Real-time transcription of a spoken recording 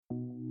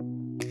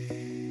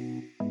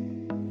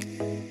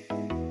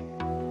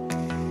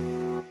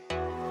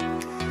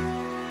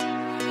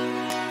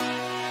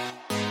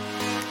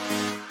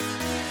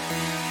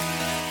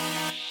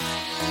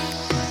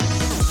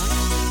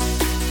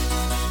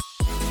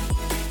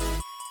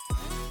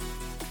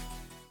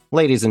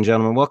Ladies and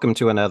gentlemen, welcome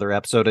to another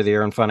episode of the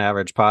Earn Fun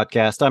Average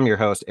podcast. I'm your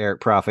host, Eric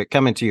Profit,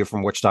 coming to you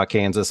from Wichita,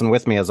 Kansas. And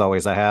with me, as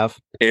always, I have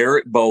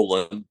Johnny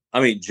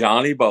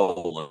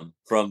Boland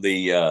from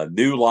the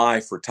New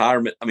Life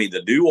Retirement,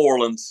 the New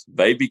Orleans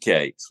Baby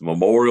Cakes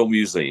Memorial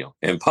Museum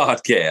and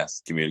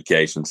Podcast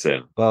Communication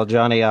Center. Well,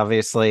 Johnny,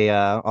 obviously,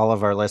 all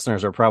of our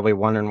listeners are probably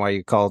wondering why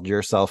you called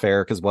yourself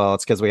Eric as well.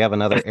 It's because we have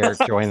another Eric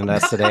joining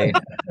us today.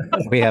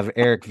 We have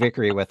Eric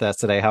Vickery with us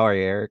today. How are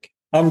you, Eric?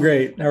 I'm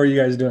great. How are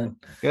you guys doing?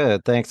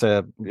 Good. Thanks.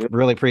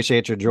 Really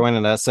appreciate you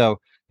joining us. So,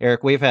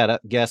 Eric, we've had a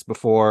guest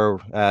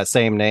before,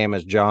 same name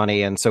as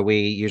Johnny, and so we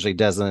usually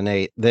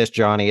designate this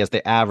Johnny as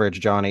the average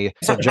Johnny.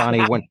 So,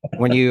 Johnny,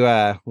 when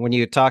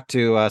you talk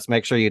to us,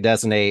 make sure you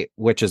designate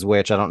which is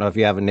which. I don't know if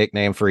you have a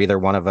nickname for either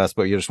one of us,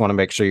 but you just want to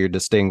make sure you're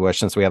distinguished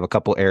since we have a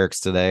couple Erics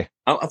today.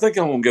 I think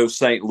I'm going to go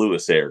St.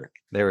 Louis Eric.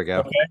 There we go.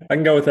 Okay, I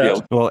can go with that.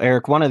 Yeah. Well,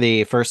 Eric, one of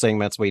the first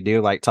segments we do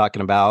like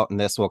talking about, and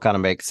this will kind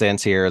of make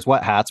sense here, is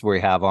what hats we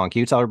have on. Can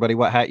you tell everybody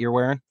what hat you're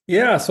wearing?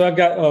 Yeah, so I've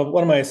got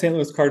one of my St.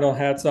 Louis Cardinal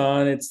hats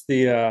on. It's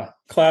the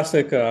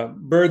classic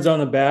Birds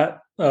on the Bat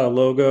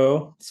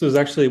logo. This was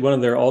actually one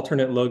of their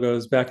alternate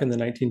logos back in the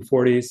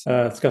 1940s.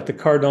 It's got the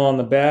Cardinal on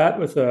the bat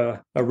with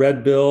a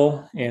red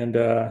bill and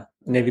a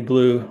navy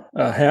blue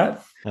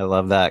hat. I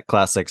love that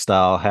classic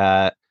style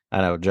hat. I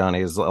know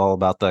Johnny's all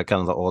about the kind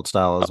of the old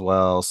style as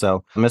well.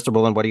 So, Mr.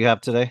 Bullen, what do you have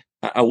today?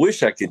 I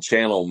wish I could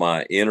channel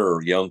my inner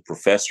young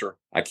professor.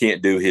 I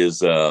can't do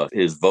his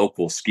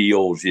vocal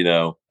skills, you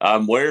know.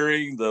 I'm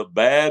wearing the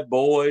bad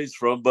boys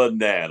from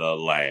Banana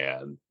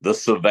Land, the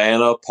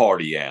Savannah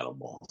Party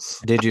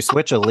Animals. Did you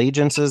switch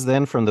allegiances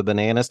then from the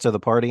bananas to the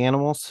party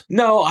animals?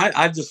 No,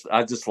 I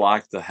just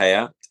like the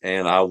hat.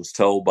 And I was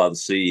told by the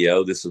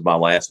CEO, this is my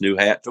last new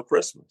hat till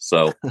Christmas.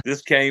 So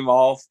this came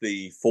off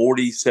the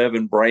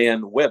 47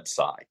 brand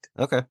website.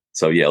 Okay.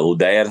 So yeah, little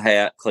dad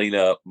hat, clean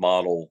up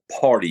model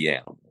party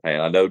animal.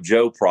 And I know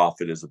Joe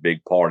Profit is a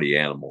big party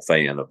animal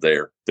fan of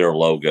their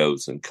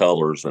logos and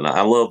colors. And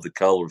I love the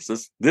colors.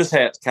 This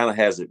hat kind of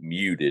has it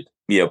muted,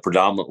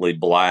 predominantly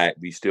black.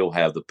 We still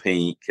have the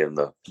pink and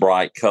the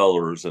bright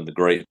colors and the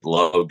great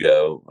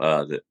logo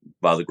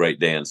by the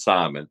great Dan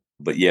Simon.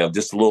 But yeah,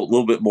 just a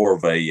little bit more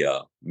of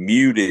a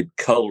muted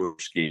color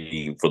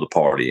scheme for the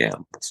party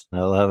animals.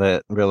 I love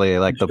it. Really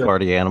like the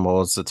party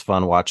animals. It's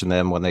fun watching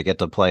them when they get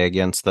to play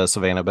against the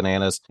Savannah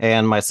Bananas.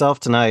 And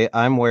myself tonight,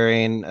 I'm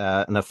wearing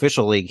an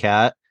official league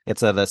hat. It's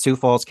the Sioux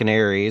Falls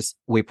Canaries.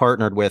 We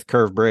partnered with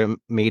Curve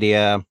Brim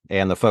Media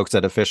and the folks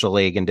at Official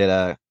League and did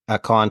a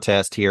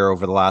contest here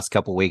over the last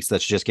couple of weeks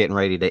that's just getting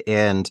ready to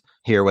end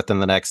here within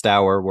the next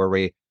hour, where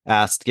we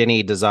asked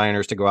any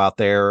designers to go out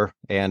there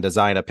and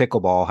design a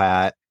pickleball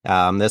hat.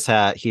 This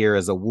hat here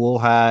is a wool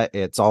hat.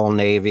 It's all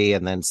navy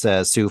and then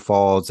says Sioux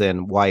Falls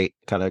in white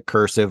kind of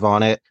cursive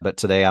on it. But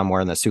today I'm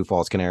wearing the Sioux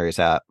Falls Canaries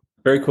hat.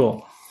 Very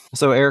cool.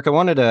 So, Eric, I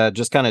wanted to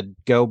just kind of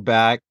go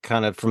back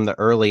kind of from the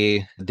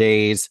early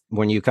days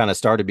when you kind of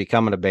started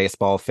becoming a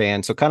baseball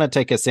fan. So kind of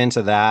take us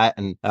into that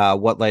and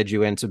what led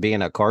you into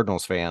being a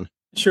Cardinals fan.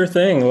 Sure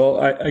thing. Well,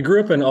 I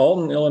grew up in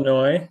Alton,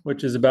 Illinois,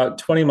 which is about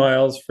 20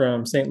 miles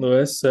from St.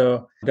 Louis.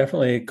 So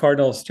definitely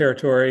Cardinals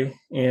territory.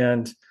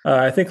 And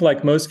I think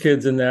like most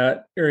kids in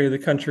that area of the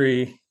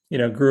country,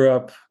 grew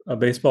up a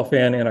baseball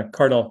fan and a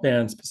Cardinal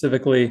fan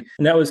specifically.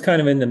 And that was kind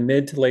of in the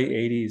mid to late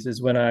 80s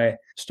is when I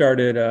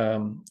started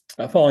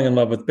falling in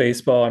love with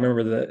baseball. I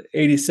remember the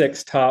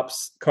 86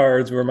 Topps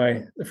cards were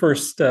the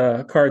first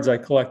cards I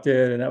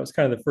collected. And that was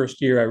kind of the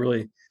first year I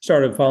really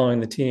started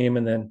following the team.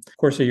 And then, of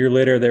course, a year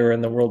later, they were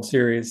in the World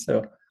Series.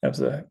 So that was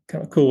a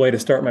kind of cool way to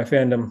start my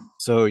fandom.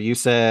 So you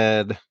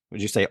said,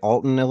 would you say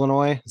Alton,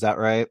 Illinois? Is that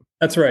right?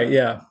 That's right.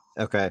 Yeah.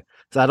 Okay.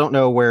 So I don't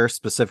know where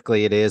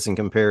specifically it is in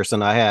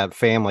comparison. I have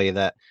family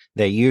that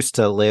they used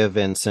to live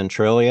in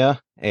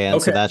Centralia.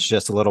 And so that's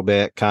just a little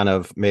bit kind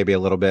of maybe a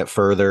little bit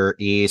further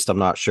east. I'm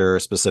not sure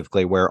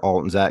specifically where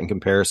Alton's at in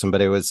comparison,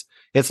 but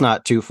it's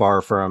not too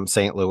far from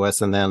St.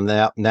 Louis. And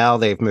then now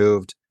they've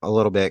moved a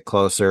little bit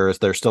closer.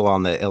 They're still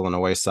on the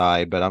Illinois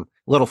side, but I'm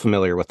a little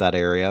familiar with that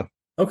area.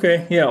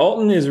 Okay. Yeah.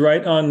 Alton is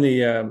right on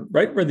the,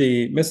 right where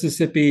the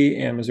Mississippi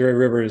and Missouri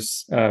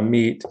rivers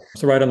meet.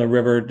 So right on the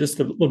river, just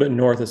a little bit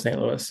north of St.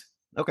 Louis.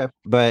 Okay.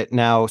 But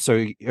now,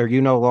 so are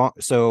you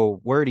so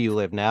where do you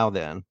live now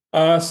then?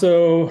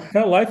 So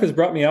kind of life has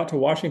brought me out to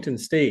Washington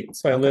State.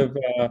 So I live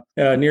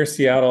near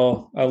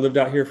Seattle. I lived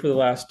out here for the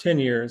last 10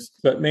 years,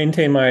 but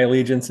maintain my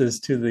allegiances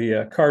to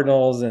the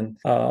Cardinals, and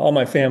all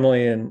my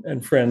family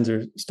and friends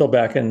are still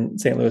back in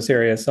St. Louis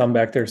area. So I'm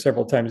back there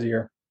several times a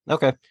year.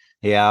 Okay.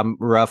 Yeah, I'm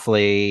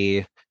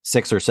roughly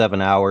 6 or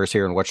 7 hours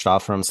here in Wichita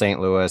from St.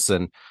 Louis.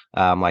 And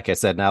like I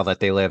said, now that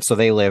they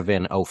live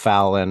in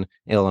O'Fallon,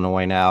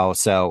 Illinois now.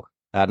 So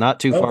not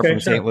too far from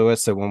St.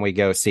 Louis. So when we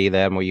go see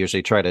them, we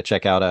usually try to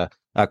check out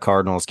a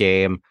Cardinals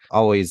game.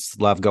 Always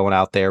love going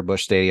out there.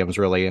 Busch Stadium's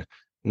really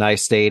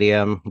nice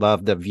stadium.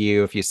 Love the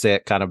view. If you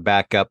sit kind of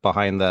back up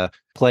behind the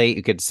plate,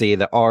 you could see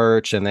the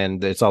arch. And then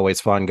it's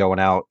always fun going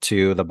out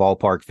to the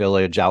ballpark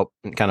village out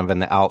kind of in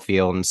the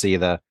outfield and see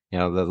the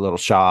the little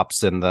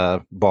shops and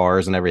the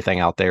bars and everything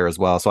out there as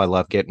well. So I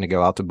love getting to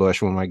go out to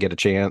Bush when I get a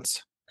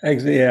chance.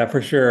 Yeah,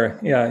 for sure.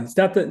 Yeah, it's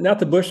not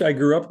the Bush I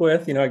grew up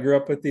with. I grew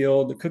up with the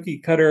old cookie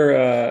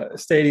cutter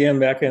stadium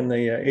back in the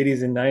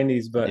 80s and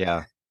 90s. But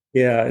Yeah.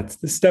 yeah,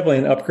 it's definitely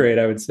an upgrade,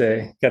 I would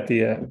say. Got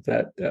the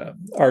that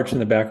arch in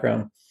the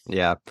background.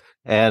 Yeah.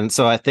 And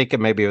so I think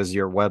maybe it was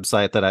your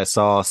website that I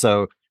saw.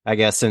 So I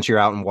guess since you're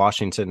out in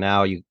Washington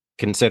now, you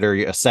consider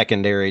a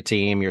secondary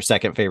team, your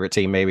second favorite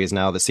team maybe is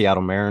now the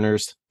Seattle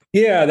Mariners.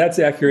 Yeah, that's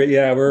accurate.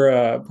 Yeah,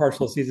 we're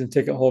partial season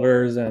ticket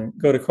holders and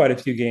go to quite a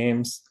few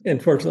games.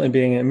 Unfortunately,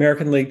 being an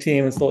American League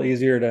team, it's a little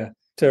easier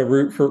to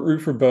root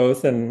for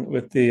both. And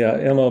with the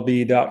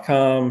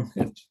MLB.com,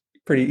 it's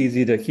pretty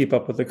easy to keep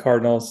up with the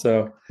Cardinals.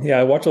 So yeah,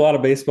 I watch a lot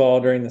of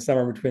baseball during the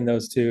summer between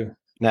those two.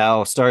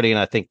 Now, starting,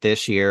 I think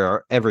this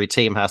year, every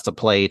team has to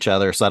play each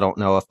other. So I don't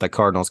know if the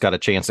Cardinals got a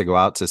chance to go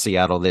out to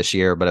Seattle this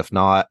year, but if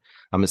not,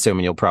 I'm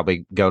assuming you'll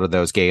probably go to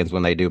those games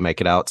when they do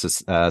make it out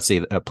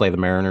to play the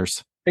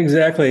Mariners.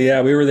 Exactly.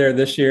 Yeah, we were there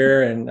this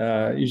year,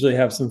 and usually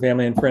have some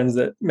family and friends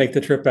that make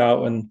the trip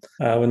out when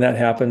that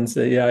happens.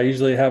 Yeah, I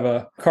usually have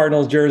a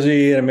Cardinals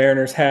jersey and a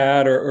Mariners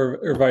hat,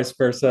 or vice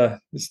versa,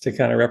 just to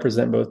kind of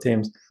represent both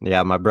teams.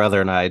 Yeah, my brother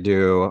and I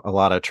do a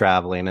lot of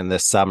traveling, and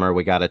this summer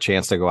we got a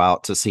chance to go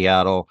out to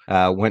Seattle.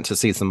 Went to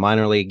see some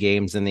minor league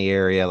games in the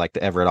area, like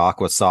the Everett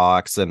Aqua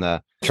Sox and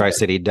the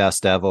Tri-City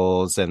Dust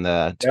Devils and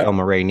the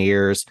Tacoma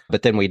Rainiers.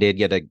 But then we did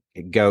get to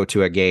go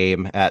to a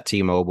game at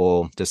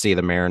T-Mobile to see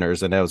the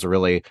Mariners, and it was a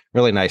really,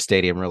 really nice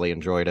stadium. Really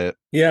enjoyed it.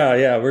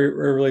 Yeah.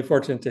 We're really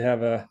fortunate to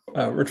have a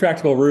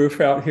retractable roof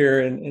out here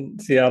in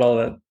Seattle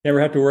that never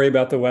have to worry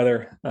about the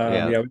weather.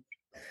 Yeah,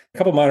 a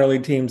couple minor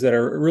league teams that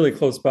are really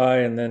close by,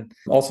 and then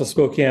also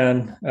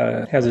Spokane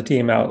has a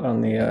team out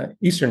on the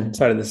eastern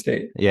side of the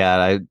state.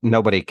 Yeah,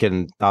 nobody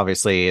can,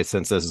 obviously,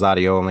 since this is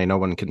audio only, no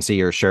one can see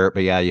your shirt,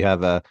 but yeah, you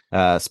have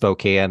a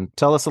Spokane.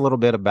 Tell us a little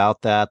bit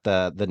about that,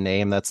 the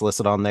name that's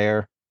listed on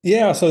there.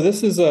 Yeah, so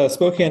this is a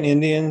Spokane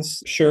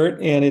Indians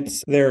shirt, and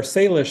it's their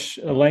Salish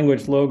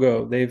language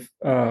logo.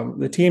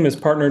 The team has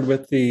partnered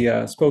with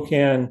the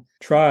Spokane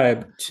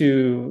tribe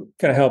to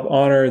kind of help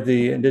honor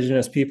the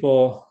indigenous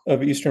people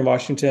of Eastern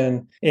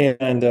Washington,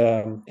 and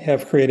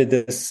have created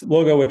this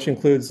logo, which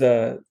includes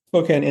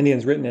Spokane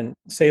Indians written in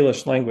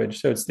Salish language.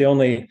 So it's the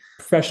only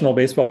professional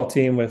baseball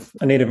team with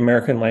a Native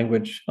American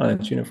language on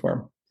its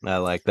uniform. I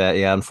like that.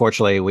 Yeah,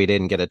 unfortunately, we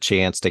didn't get a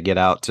chance to get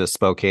out to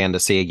Spokane to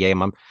see a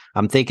game.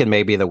 I'm thinking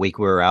maybe the week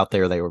we were out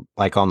there, they were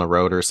like on the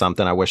road or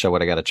something. I wish I would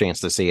have got a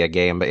chance to see a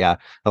game. But yeah,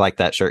 I like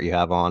that shirt you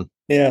have on.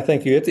 Yeah,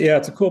 thank you.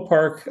 It's a cool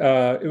park.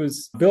 It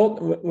was built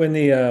when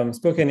the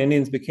Spokane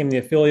Indians became the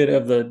affiliate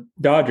of the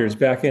Dodgers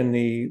back in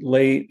the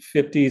late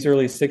 50s,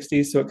 early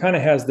 60s. So it kind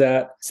of has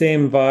that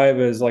same vibe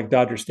as like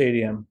Dodger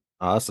Stadium.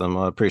 Awesome.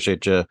 Well, I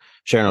appreciate you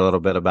sharing a little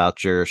bit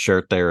about your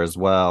shirt there as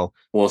well.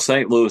 Well,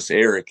 St. Louis,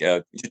 Eric,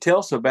 could you tell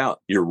us about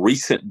your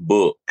recent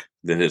book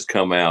that has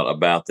come out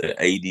about the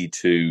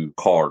 82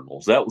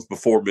 Cardinals? That was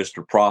before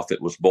Mr.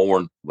 Prophet was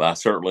born. I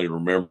certainly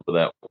remember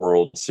that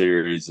World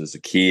Series as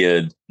a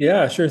kid.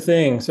 Yeah, sure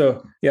thing.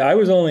 So, yeah, I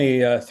was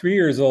only 3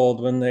 years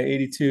old when the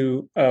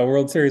 82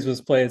 World Series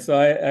was played. So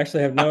I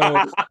actually have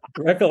no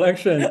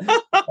recollection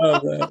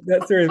of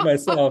that series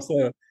myself.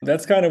 So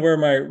that's kind of where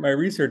my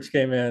research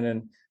came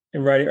in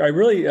writing. I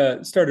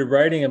really started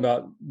writing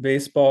about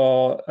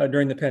baseball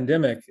during the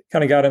pandemic.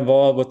 Kind of got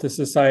involved with the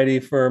Society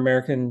for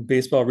American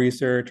Baseball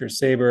Research, or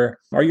SABR.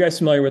 Are you guys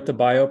familiar with the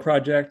Bio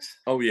Project?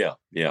 Oh, yeah.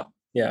 Yeah.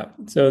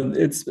 So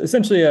it's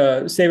essentially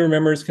SABR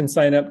members can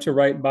sign up to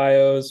write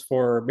bios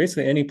for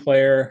basically any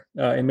player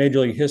in Major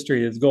League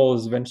history. Its goal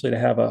is eventually to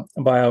have a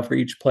bio for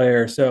each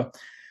player. So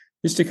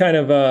just to kind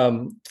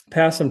of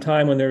pass some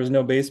time when there was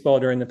no baseball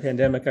during the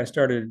pandemic, I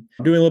started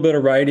doing a little bit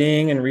of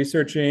writing and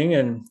researching,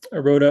 and I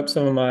wrote up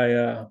some of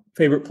my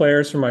favorite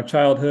players from my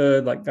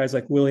childhood, like guys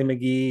like Willie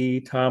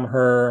McGee, Tom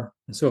Herr,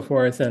 and so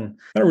forth. And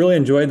I really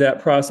enjoyed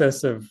that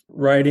process of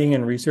writing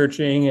and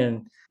researching.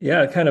 And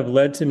yeah, it kind of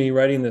led to me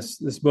writing this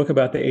book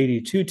about the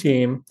 82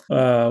 team,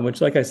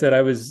 which, like I said,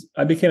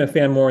 I became a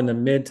fan more in the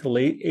mid to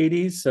late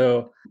 80s.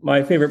 So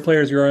my favorite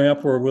players growing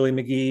up were Willie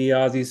McGee,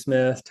 Ozzie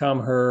Smith,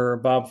 Tom Herr,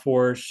 Bob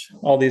Forsch,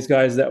 all these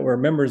guys that were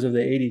members of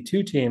the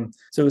 82 team.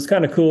 So it was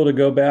kind of cool to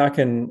go back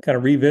and kind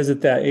of revisit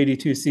that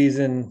 82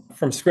 season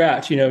from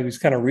scratch,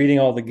 just kind of reading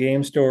all the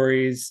game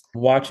stories,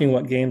 watching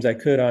what games I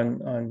could on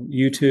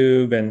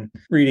YouTube, and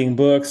reading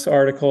books,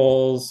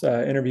 articles,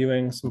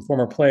 interviewing some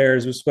former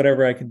players, just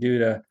whatever I could do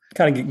to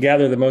kind of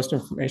gather the most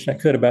information I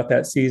could about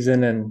that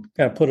season and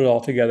kind of put it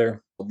all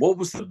together. What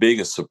was the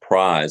biggest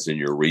surprise in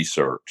your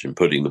research and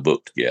putting the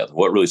book together?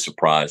 What really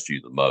surprised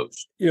you the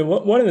most?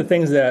 One of the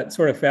things that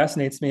sort of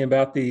fascinates me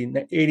about the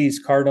 80s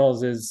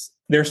Cardinals is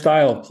their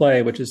style of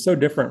play, which is so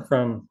different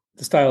from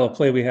the style of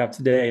play we have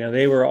today.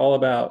 They were all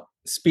about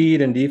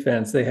speed and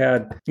defense. They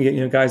had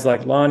guys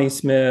like Lonnie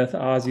Smith,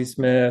 Ozzie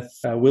Smith,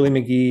 Willie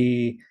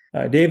McGee,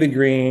 David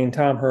Green,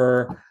 Tom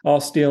Herr, all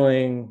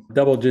stealing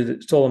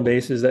double-digit stolen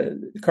bases.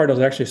 The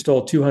Cardinals actually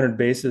stole 200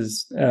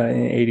 bases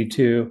in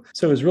 '82.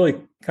 So it was really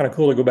kind of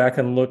cool to go back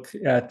and look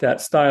at that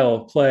style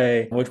of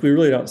play, which we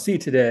really don't see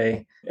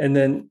today. And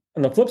then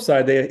on the flip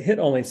side, they hit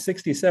only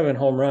 67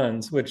 home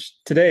runs, which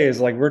today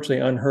is like virtually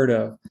unheard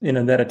of,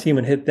 that a team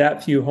would hit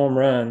that few home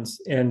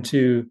runs, and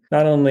to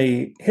not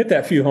only hit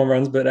that few home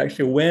runs, but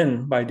actually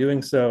win by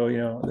doing so.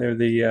 They're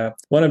the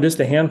one of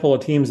just a handful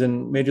of teams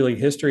in Major League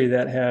history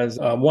that has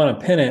won a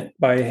pennant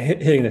by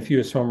hitting the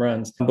fewest home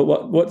runs. But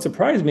what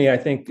surprised me, I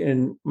think,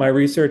 in my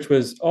research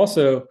was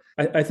also,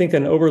 I think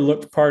an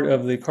overlooked part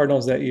of the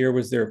Cardinals that year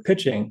was their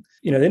pitching.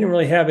 They didn't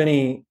really have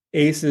any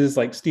aces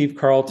like Steve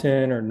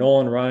Carlton or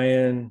Nolan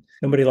Ryan,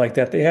 nobody like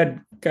that. They had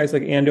guys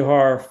like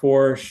Andujar,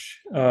 Forsch,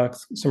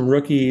 some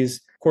rookies,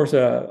 of course,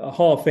 a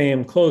Hall of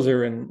Fame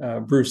closer in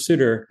Bruce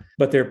Sutter.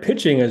 But their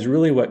pitching is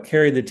really what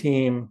carried the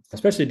team,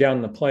 especially down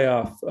in the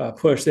playoff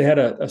push. They had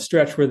a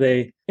stretch where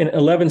in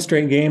 11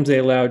 straight games, they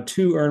allowed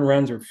 2 earned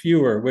runs or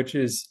fewer, which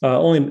is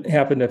only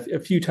happened a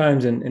few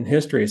times in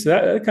history. So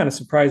that kind of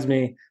surprised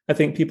me. I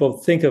think people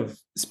think of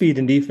speed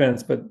and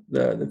defense, but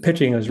the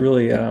pitching is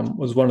really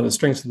was one of the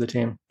strengths of the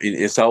team.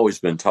 It's always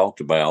been talked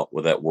about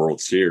with that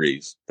World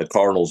Series. The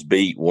Cardinals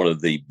beat one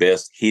of the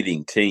best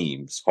hitting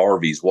teams,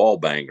 Harvey's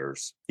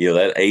Wallbangers.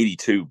 That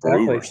 82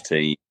 Brewers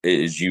team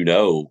is,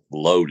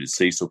 loaded.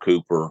 Cecil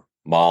Cooper,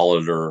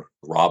 Molitor,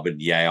 Robin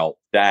Yount,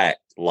 stacked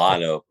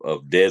lineup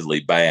of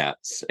deadly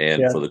bats.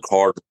 And for the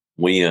Cardinals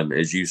win,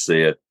 as you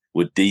said,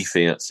 with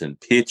defense and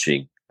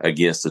pitching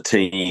against a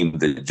team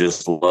that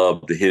just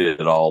loved to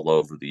hit it all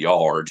over the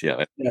yard.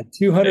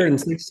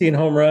 216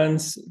 home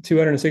runs,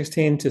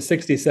 216 to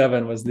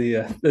 67 was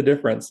the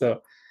difference. So,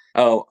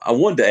 I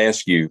wanted to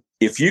ask you,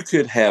 if you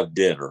could have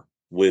dinner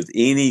with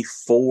any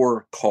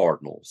 4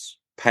 Cardinals,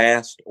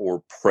 past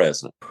or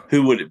present,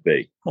 who would it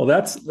be? Well,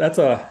 that's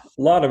a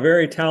lot of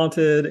very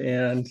talented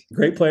and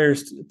great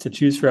players to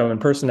choose from and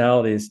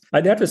personalities.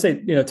 I'd have to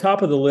say,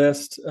 top of the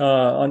list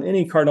on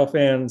any Cardinal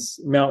fans,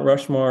 Mount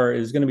Rushmore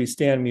is going to be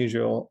Stan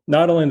Musial,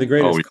 not only the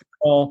greatest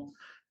Cardinal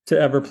to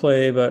ever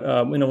play, but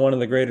one of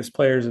the greatest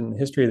players in the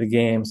history of the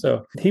game.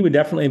 So he would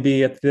definitely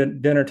be at the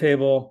dinner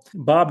table.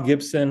 Bob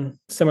Gibson,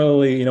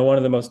 similarly, one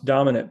of the most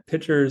dominant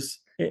pitchers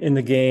in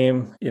the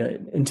game,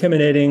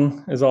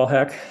 intimidating as all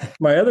heck.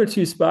 My other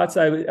 2 spots,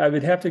 I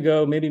would have to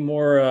go maybe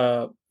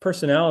more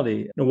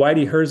personality.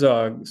 Whitey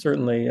Herzog,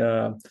 certainly,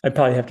 I'd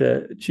probably have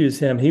to choose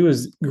him. He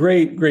was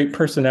great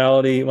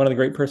personality, one of the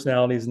great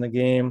personalities in the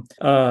game.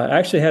 I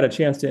actually had a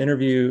chance to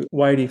interview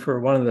Whitey for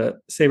one of the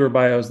Sabre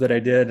bios that I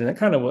did, and it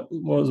kind of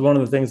was one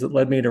of the things that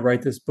led me to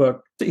write this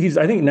book. He's,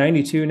 I think,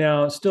 92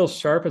 now, still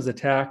sharp as a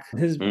tack.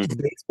 His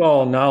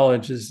baseball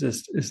knowledge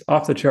is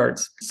off the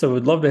charts. So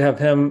would love to have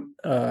him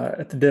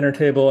at the dinner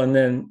table. And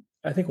then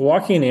I think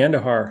Joaquin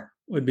Andujar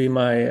would be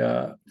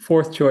my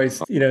 4th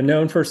choice.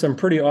 Known for some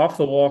pretty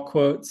off-the-wall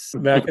quotes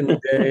back in the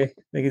day.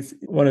 I think it's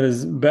one of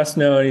his best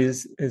known.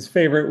 His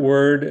favorite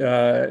word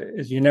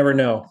is "you never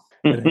know."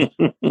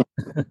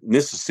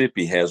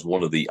 Mississippi has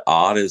one of the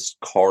oddest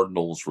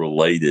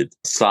Cardinals-related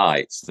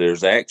sites.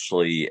 There's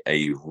actually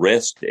a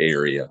rest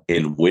area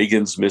in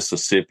Wiggins,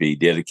 Mississippi,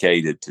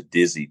 dedicated to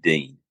Dizzy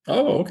Dean.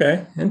 Oh,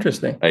 okay.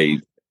 Interesting.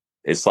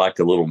 It's like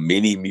a little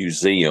mini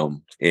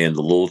museum in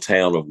the little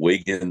town of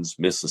Wiggins,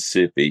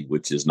 Mississippi,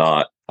 which is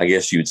not, I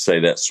guess you would say,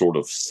 that's sort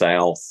of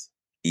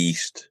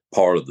southeast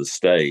part of the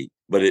state.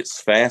 But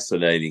it's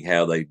fascinating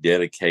how they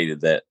dedicated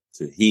that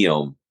to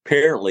him.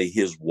 Apparently,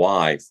 his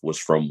wife was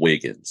from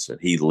Wiggins, and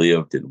he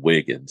lived in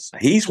Wiggins.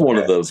 He's one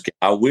of those guys.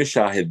 I wish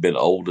I had been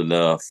old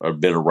enough or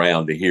been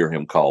around to hear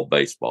him call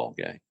baseball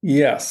game.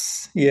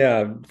 Yes.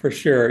 Yeah, for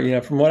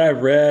sure. From what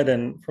I've read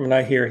and from what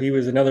I hear, he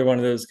was another one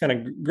of those kind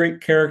of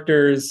great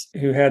characters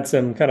who had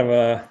some kind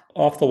of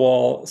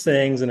off-the-wall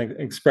sayings and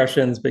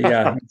expressions. But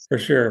yeah, for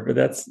sure. But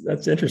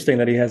that's interesting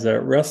that he has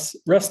a rest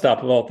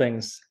stop of all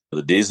things.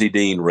 The Dizzy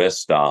Dean rest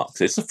stop.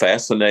 It's a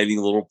fascinating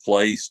little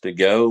place to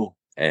go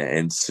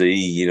and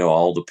see,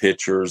 all the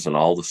pictures and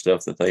all the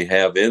stuff that they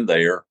have in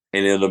there.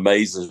 And it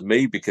amazes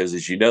me because,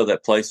 as you know,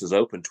 that place is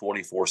open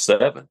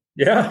 24/7.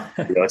 Yeah.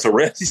 It's a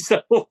rest.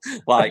 So,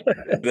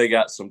 they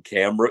got some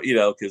camera,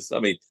 because,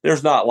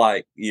 there's not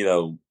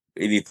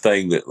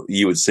anything that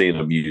you would see in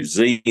a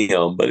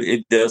museum, but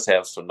it does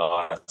have some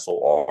nice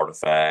little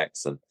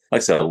artifacts. And like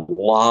I said, a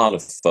lot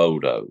of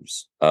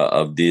photos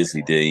of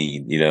Dizzy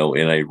Dean,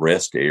 in a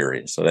rest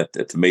area. So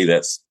that to me,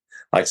 that's,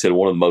 like I said,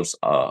 one of the most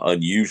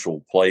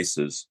unusual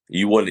places.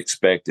 You wouldn't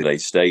expect that a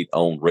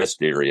state-owned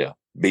rest area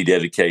be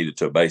dedicated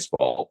to a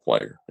baseball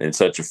player and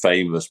such a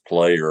famous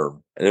player.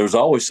 There was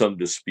always some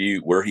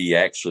dispute where he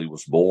actually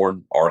was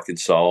born.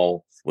 Arkansas,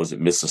 was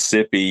it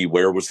Mississippi?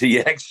 Where was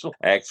he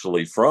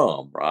actually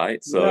from?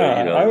 Right. So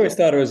I always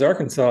thought it was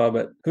Arkansas,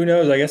 but who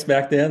knows? I guess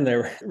back then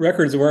their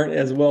records weren't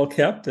as well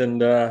kept,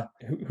 and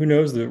who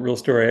knows the real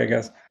story? I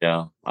guess.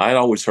 Yeah, I'd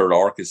always heard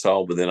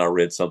Arkansas, but then I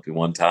read something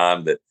one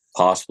time that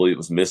possibly it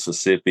was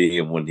Mississippi.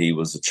 And when he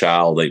was a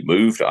child, they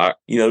moved.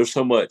 There's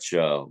so much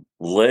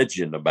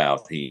legend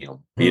about him,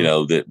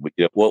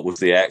 that what was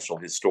the actual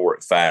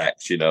historic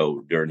facts,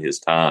 during his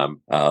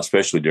time,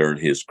 especially during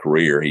his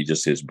career. He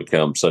just has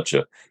become such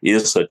a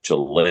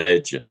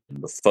legend,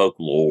 the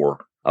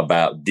folklore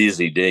about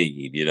Dizzy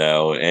Dean,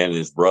 and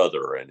his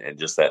brother and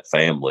just that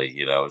family,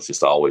 it's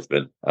just always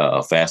been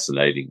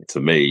fascinating to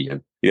me.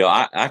 And,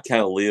 I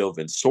kind of live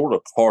in sort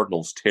of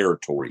Cardinals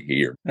territory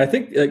here. I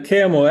think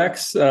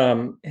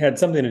KMOX had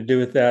something to do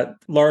with that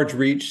large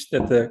reach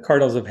that the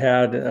Cardinals have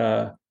had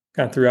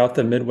kind of throughout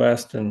the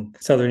Midwest and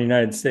Southern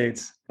United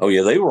States. Oh,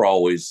 yeah. They were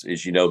always,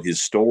 as you know,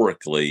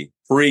 historically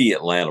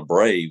pre-Atlanta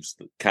Braves,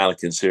 kind of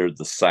considered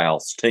the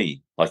South's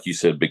team, like you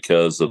said,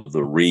 because of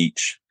the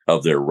reach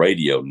of their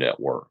radio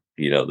network,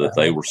 that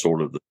they were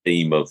sort of the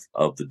team of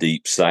the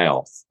Deep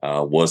South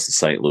was the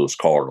St. Louis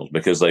Cardinals,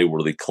 because they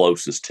were the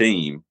closest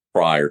team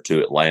prior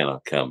to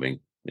Atlanta coming.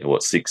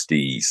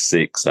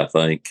 66, I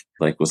think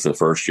was the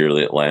first year of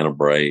the Atlanta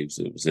Braves.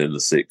 It was in the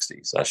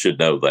 60s. I should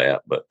know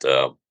that, but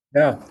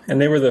yeah, and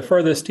they were the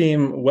furthest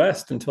team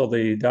west until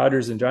the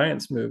Dodgers and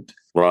Giants moved.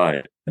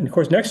 Right. And of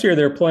course, next year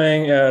they're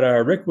playing at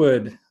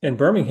Rickwood in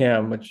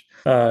Birmingham, which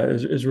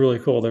is really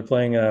cool. They're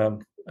playing, I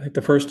think,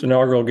 the first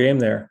inaugural game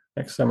there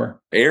next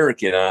summer.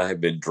 Eric and I have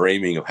been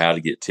dreaming of how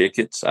to get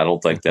tickets. I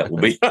don't think that will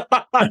be.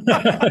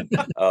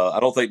 I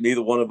don't think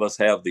neither one of us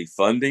have the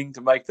funding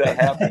to make that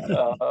happen.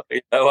 I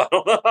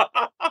don't know.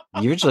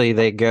 Usually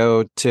they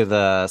go to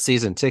the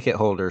season ticket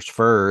holders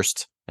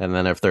first. And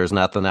then if there's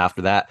nothing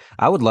after that,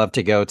 I would love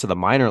to go to the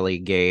minor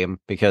league game,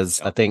 because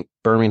I think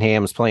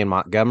Birmingham's playing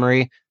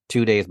Montgomery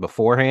 2 days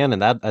beforehand.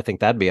 And I think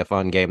that'd be a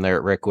fun game there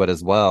at Rickwood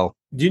as well.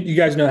 Do you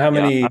guys know how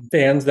many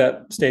fans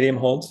that stadium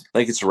holds? I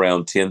think it's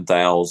around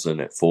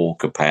 10,000 at full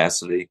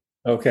capacity.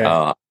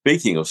 Okay.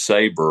 Speaking of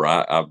Sabre,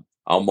 I'm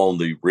on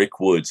the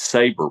Rickwood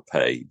Sabre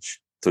page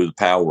through the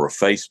power of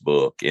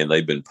Facebook, and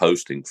they've been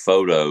posting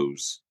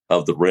photos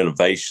of the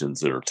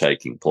renovations that are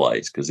taking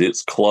place, because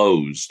it's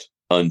closed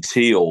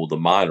until the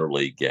minor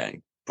league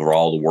game for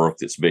all the work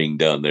that's being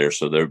done there.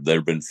 So there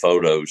have been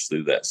photos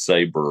through that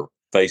Sabre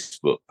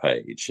Facebook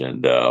page.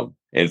 And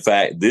in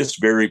fact, this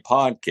very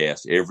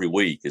podcast every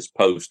week is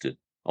posted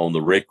on the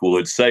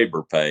Rickwood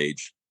Sabre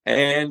page.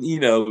 And,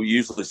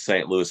 usually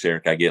St. Louis,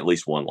 Eric, I get at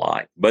least one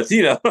like. But,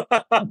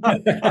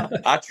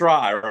 I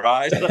try,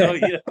 right? So,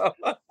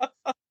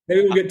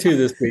 Maybe we'll get two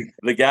this week.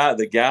 The guy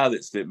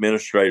that's the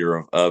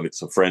administrator of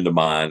it's a friend of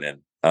mine. And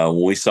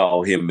when we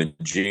saw him in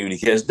June,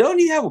 he goes, "Don't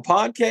you have a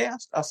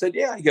podcast?" I said,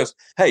 "Yeah." He goes,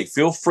 "Hey,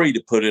 feel free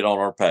to put it on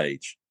our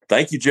page."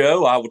 Thank you,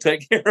 Joe. I will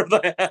take care of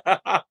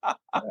that.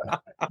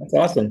 That's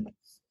awesome.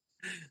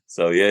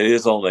 So, yeah, it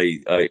is on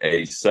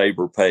a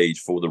Sabre page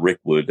for the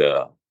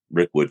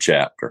Rickwood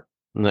chapter.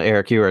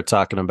 Eric, you were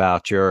talking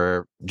about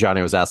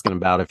Johnny was asking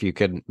about if you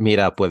could meet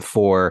up with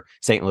 4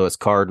 St. Louis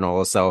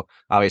Cardinals. So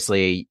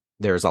obviously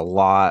there's a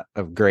lot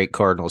of great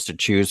Cardinals to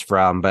choose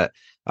from, but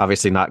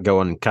obviously not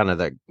going kind of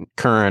the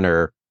current,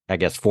 or I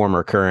guess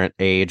former current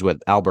age,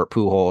 with Albert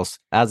Pujols.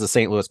 As a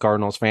St. Louis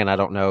Cardinals fan, I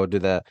don't know, do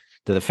the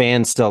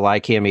fans still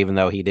like him, even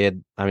though he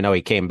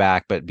came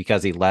back, but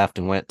because he left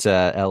and went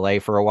to LA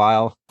for a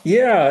while?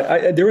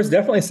 Yeah, there was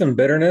definitely some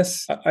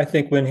bitterness, I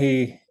think, when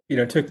he,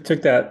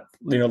 took that,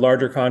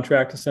 larger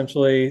contract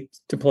essentially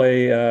to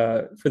play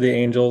for the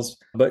Angels.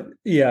 But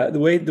yeah, the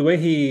way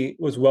he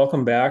was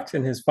welcomed back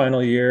in his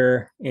final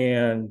year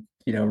and,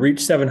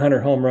 reached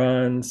 700 home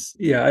runs.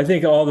 Yeah, I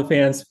think all the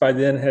fans by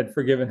then had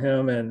forgiven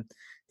him, and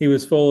he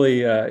was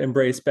fully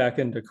embraced back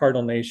into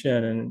Cardinal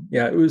Nation. And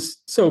yeah, it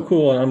was so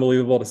cool and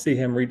unbelievable to see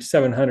him reach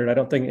 700. I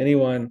don't think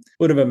anyone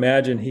would have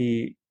imagined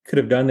he could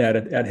have done that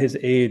at his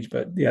age.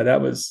 But yeah,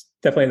 that was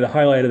definitely the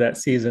highlight of that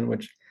season,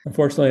 which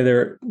unfortunately there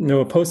were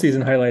no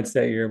postseason highlights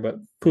that year. But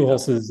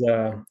Pujols's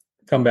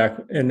comeback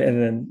and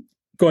then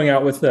going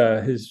out with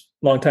his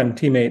longtime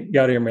teammate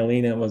Yadier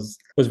Molina was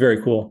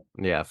very cool.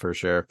 Yeah, for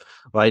sure.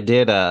 Well, I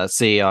did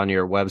see on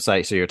your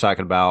website, so you're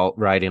talking about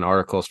writing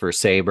articles for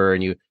Sabre,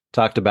 and you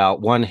talked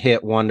about one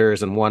hit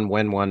wonders and one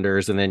win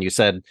wonders. And then you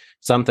said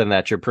something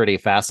that you're pretty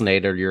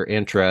fascinated, your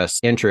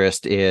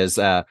interest is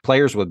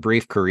players with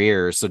brief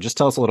careers. So just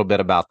tell us a little bit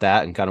about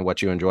that and kind of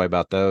what you enjoy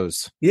about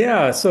those.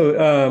 Yeah.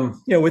 So,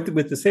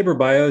 with the Sabre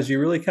bios, you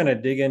really kind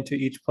of dig into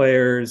each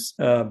player's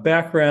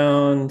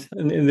background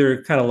and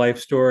their kind of life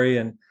story.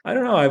 And I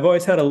don't know, I've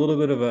always had a little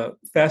bit of a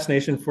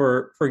fascination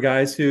for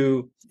guys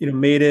who,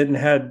 made it and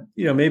had,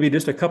 maybe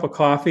just a cup of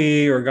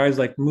coffee, or guys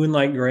like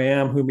Moonlight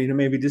Graham, who,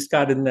 maybe just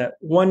got in that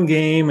one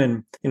game.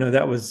 And,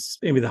 that was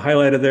maybe the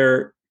highlight of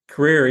their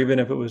career, even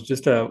if it was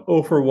just a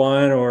 0 for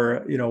 1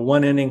 or,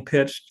 one inning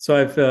pitch. So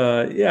I've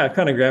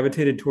kind of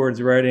gravitated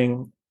towards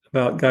writing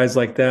about guys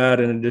like that,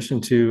 in addition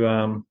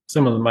to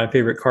some of my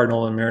favorite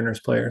Cardinal and Mariners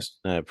players.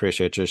 I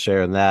appreciate you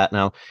sharing that.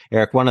 Now,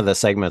 Eric, one of the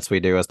segments we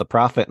do is the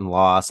profit and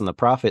loss, and the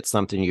profit's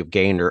something you've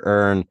gained or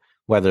earned,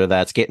 whether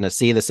that's getting to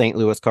see the St.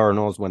 Louis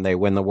Cardinals when they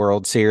win the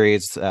World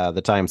Series,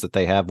 the times that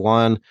they have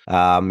won.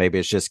 Maybe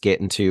it's just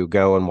getting to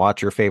go and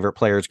watch your favorite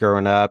players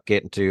growing up,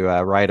 getting to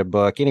write a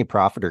book, any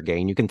profit or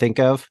gain you can think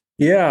of.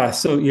 Yeah,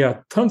 so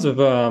yeah, tons of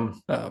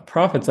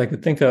profits I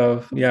could think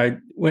of. Yeah, I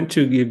went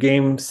to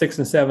game 6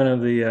 and 7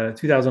 of the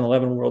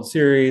 2011 World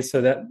Series,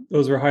 so that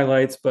those were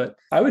highlights. But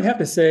I would have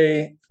to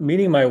say,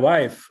 meeting my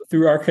wife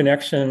through our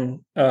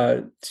connection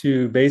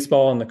to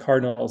baseball and the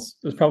Cardinals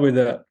was probably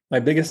my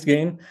biggest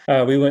gain.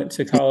 We went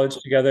to college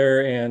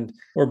together, and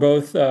we're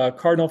both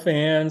Cardinal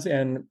fans,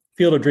 and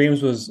Field of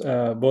Dreams was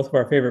both of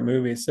our favorite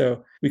movies.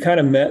 So we kind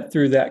of met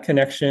through that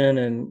connection,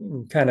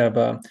 and kind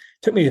of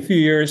took me a few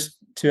years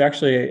to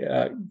actually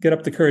get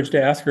up the courage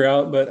to ask her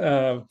out.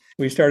 But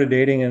we started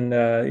dating, and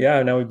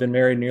now we've been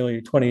married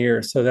nearly 20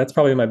 years. So that's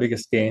probably my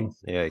biggest gain.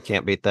 Yeah, you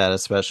can't beat that,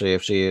 especially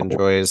if she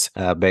enjoys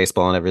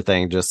baseball and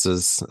everything just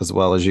as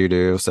well as you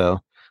do.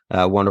 So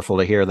wonderful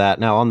to hear that.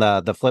 Now, on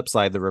the flip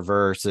side, the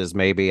reverse is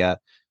maybe a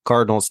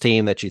Cardinals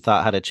team that you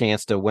thought had a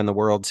chance to win the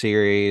World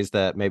Series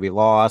that maybe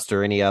lost,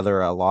 or any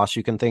other loss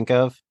you can think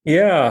of?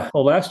 Yeah,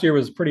 well, last year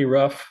was pretty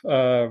rough,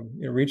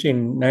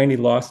 reaching 90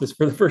 losses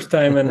for the first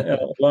time in a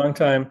long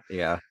time.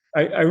 Yeah.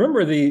 I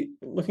remember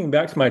looking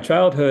back to my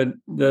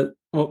childhood,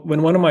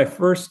 when one of my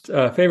first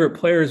favorite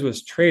players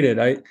was traded.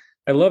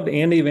 I loved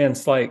Andy Van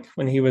Slyke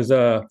when he was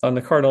on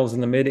the Cardinals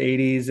in the mid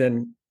 80s,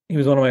 and he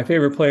was one of my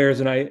favorite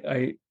players. And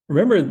I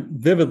remember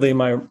vividly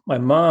my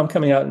mom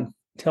coming out and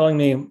telling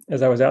me,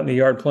 as I was out in the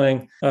yard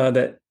playing,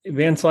 that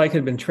Van Slyke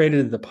had been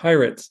traded to the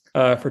Pirates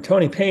for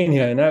Tony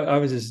Pena, and I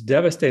was just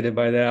devastated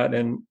by that.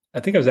 And I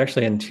think I was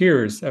actually in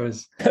tears. I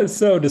was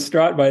so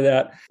distraught by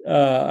that.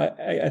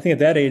 I think at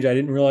that age, I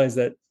didn't realize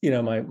that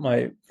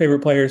my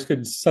favorite players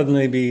could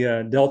suddenly be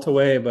dealt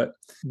away. But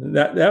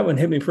that one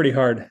hit me pretty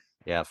hard.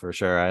 Yeah, for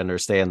sure. I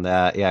understand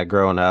that. Yeah,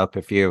 growing up,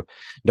 if you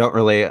don't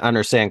really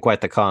understand quite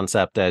the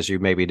concept as you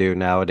maybe do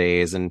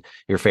nowadays, and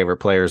your favorite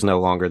player is no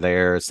longer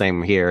there,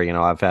 same here.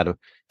 I've had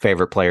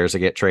favorite players that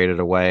get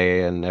traded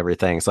away and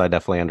everything. So I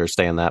definitely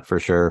understand that for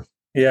sure.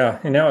 Yeah,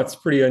 and now it's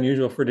pretty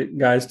unusual for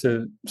guys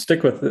to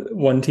stick with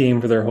one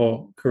team for their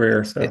whole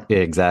career. So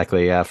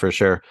exactly, yeah, for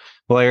sure.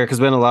 Well, Eric, it's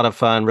been a lot of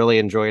fun. Really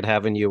enjoyed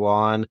having you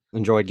on.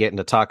 Enjoyed getting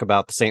to talk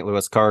about the St.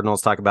 Louis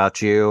Cardinals, talk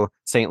about you.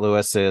 St.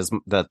 Louis is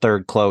the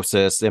third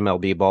closest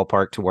MLB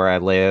ballpark to where I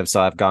live,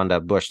 so I've gone to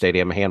Busch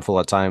Stadium a handful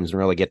of times and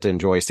really get to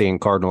enjoy seeing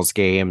Cardinals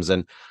games.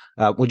 And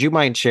would you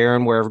mind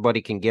sharing where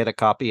everybody can get a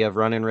copy of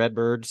Runnin'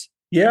 Redbirds?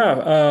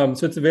 Yeah,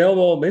 so it's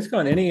available basically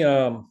on any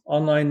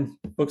online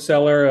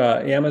bookseller,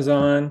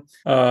 Amazon,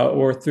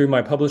 or through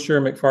my publisher,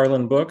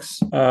 McFarland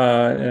Books.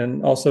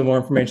 And also more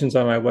information is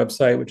on my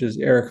website, which is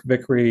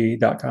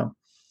ericvickery.com.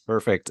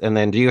 Perfect. And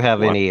then do you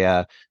have any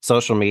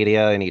social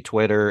media, any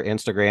Twitter,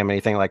 Instagram,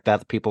 anything like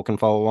that people can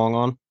follow along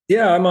on?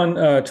 Yeah, I'm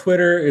on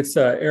Twitter. It's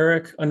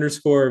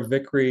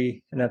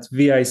Eric_Vickery, and that's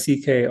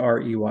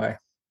Vickrey.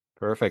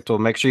 Perfect. Well,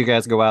 make sure you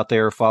guys go out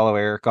there, follow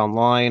Eric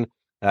online.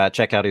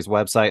 Check out his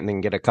website, and then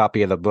get a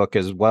copy of the book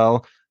as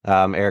well.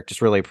 Eric,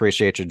 just really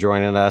appreciate you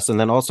joining us. And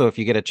then also, if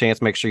you get a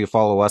chance, make sure you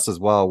follow us as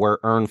well. We're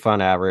Earn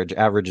Fun Average.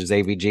 Average is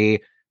AVG.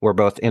 We're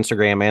both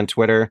Instagram and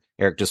Twitter.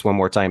 Eric, just one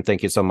more time,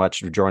 thank you so much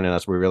for joining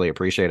us. We really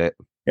appreciate it.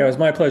 Yeah, it was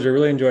my pleasure.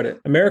 Really enjoyed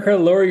it. America,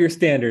 lower your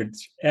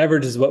standards.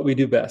 Average is what we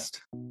do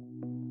best.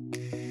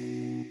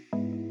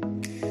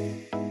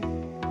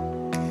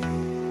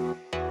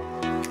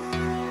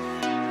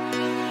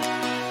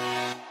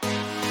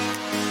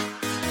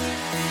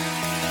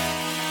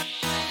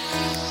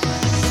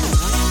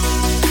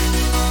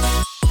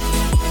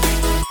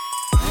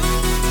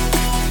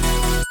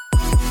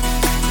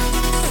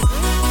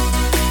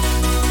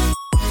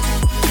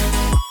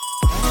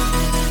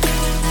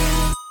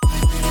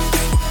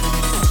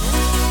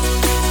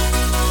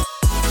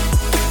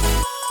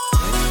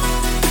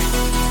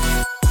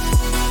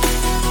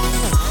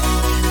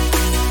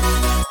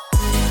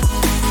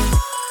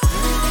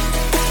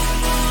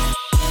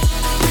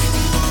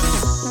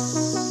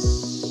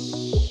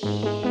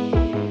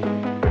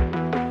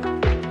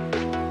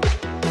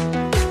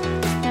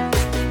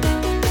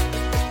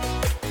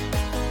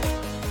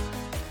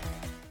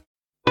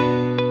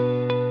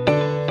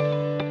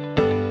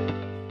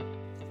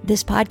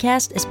 This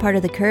podcast is part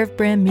of the Curved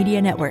Brim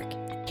Media Network.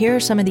 Here are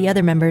some of the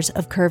other members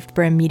of Curved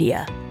Brim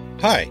Media.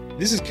 Hi,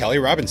 this is Kelly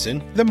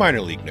Robinson, the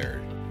Minor League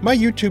Nerd. My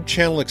YouTube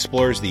channel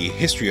explores the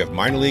history of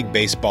minor league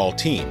baseball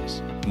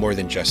teams. More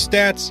than just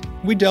stats,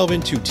 we delve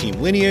into team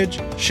lineage,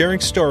 sharing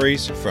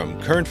stories from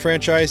current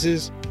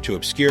franchises to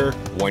obscure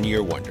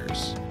one-year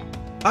wonders.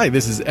 Hi,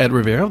 this is Ed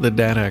Rivera of the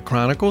Data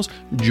Chronicles.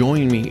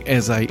 Join me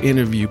as I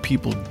interview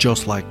people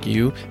just like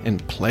you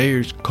and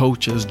players,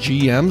 coaches,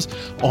 GMs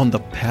on the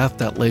path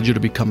that led you to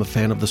become a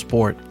fan of the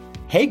sport.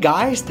 Hey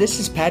guys, this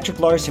is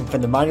Patrick Larson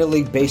from the Minor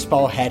League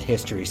Baseball Hat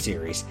History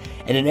Series,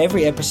 and in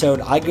every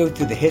episode I go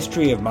through the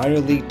history of minor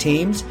league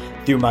teams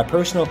through my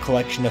personal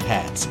collection of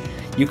hats.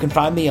 You can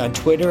find me on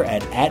Twitter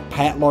at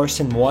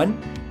 @PatLarson1.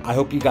 I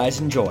hope you guys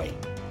enjoy.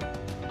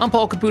 I'm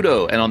Paul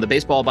Caputo, and on the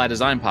Baseball by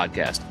Design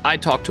podcast, I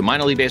talk to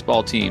minor league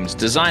baseball teams,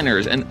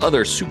 designers, and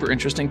other super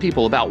interesting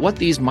people about what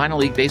these minor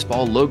league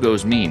baseball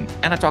logos mean,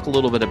 and I talk a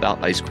little bit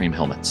about ice cream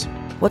helmets.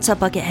 What's up,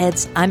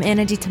 Bucketheads? I'm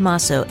Anna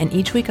DiTommaso, and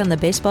each week on the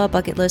Baseball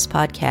Bucket List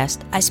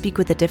podcast, I speak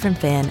with a different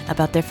fan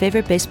about their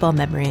favorite baseball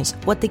memories,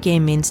 what the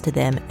game means to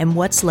them, and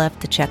what's left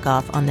to check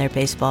off on their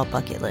baseball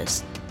bucket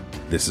list.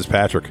 This is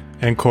Patrick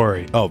and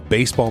Corey of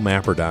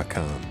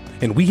BaseballMapper.com,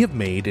 and we have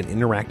made an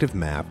interactive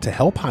map to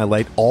help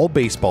highlight all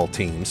baseball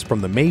teams from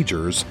the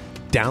majors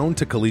down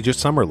to collegiate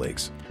summer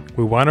leagues.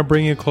 We want to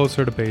bring you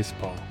closer to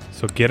baseball,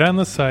 so get on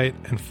the site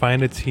and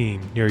find a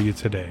team near you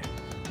today.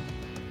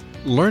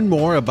 Learn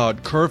more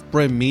about Curve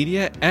Brim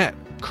Media at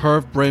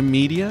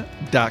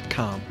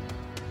curvebrandmedia.com.